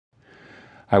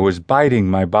I was biting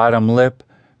my bottom lip,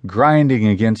 grinding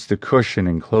against the cushion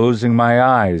and closing my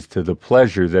eyes to the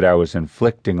pleasure that I was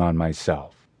inflicting on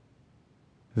myself.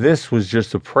 This was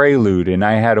just a prelude, and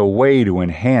I had a way to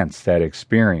enhance that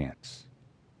experience.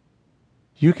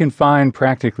 You can find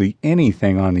practically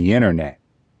anything on the internet.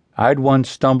 I'd once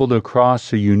stumbled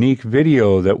across a unique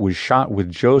video that was shot with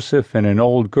Joseph and an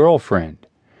old girlfriend.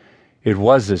 It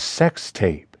was a sex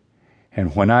tape,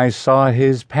 and when I saw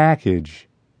his package,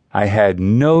 I had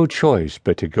no choice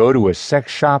but to go to a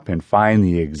sex shop and find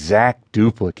the exact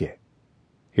duplicate.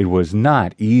 It was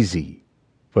not easy,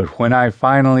 but when I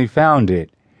finally found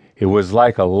it, it was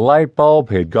like a light bulb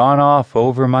had gone off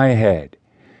over my head.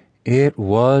 It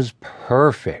was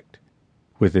perfect,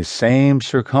 with the same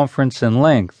circumference and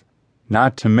length,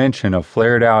 not to mention a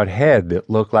flared-out head that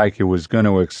looked like it was going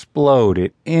to explode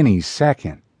at any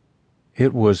second.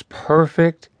 It was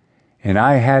perfect, and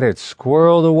I had it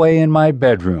squirreled away in my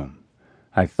bedroom.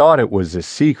 I thought it was a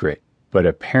secret, but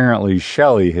apparently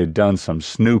Shelley had done some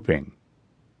snooping.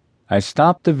 I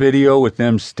stopped the video with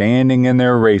them standing in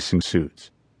their racing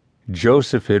suits.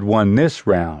 Joseph had won this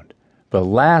round, but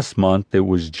last month it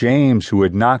was James who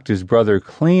had knocked his brother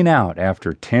clean out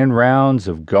after 10 rounds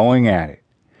of going at it.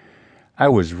 I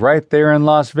was right there in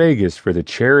Las Vegas for the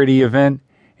charity event,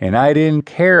 and I didn't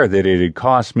care that it had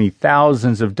cost me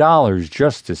thousands of dollars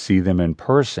just to see them in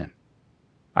person.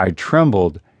 I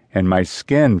trembled, and my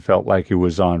skin felt like it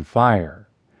was on fire.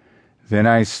 Then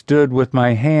I stood with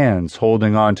my hands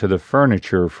holding onto the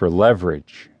furniture for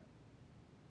leverage.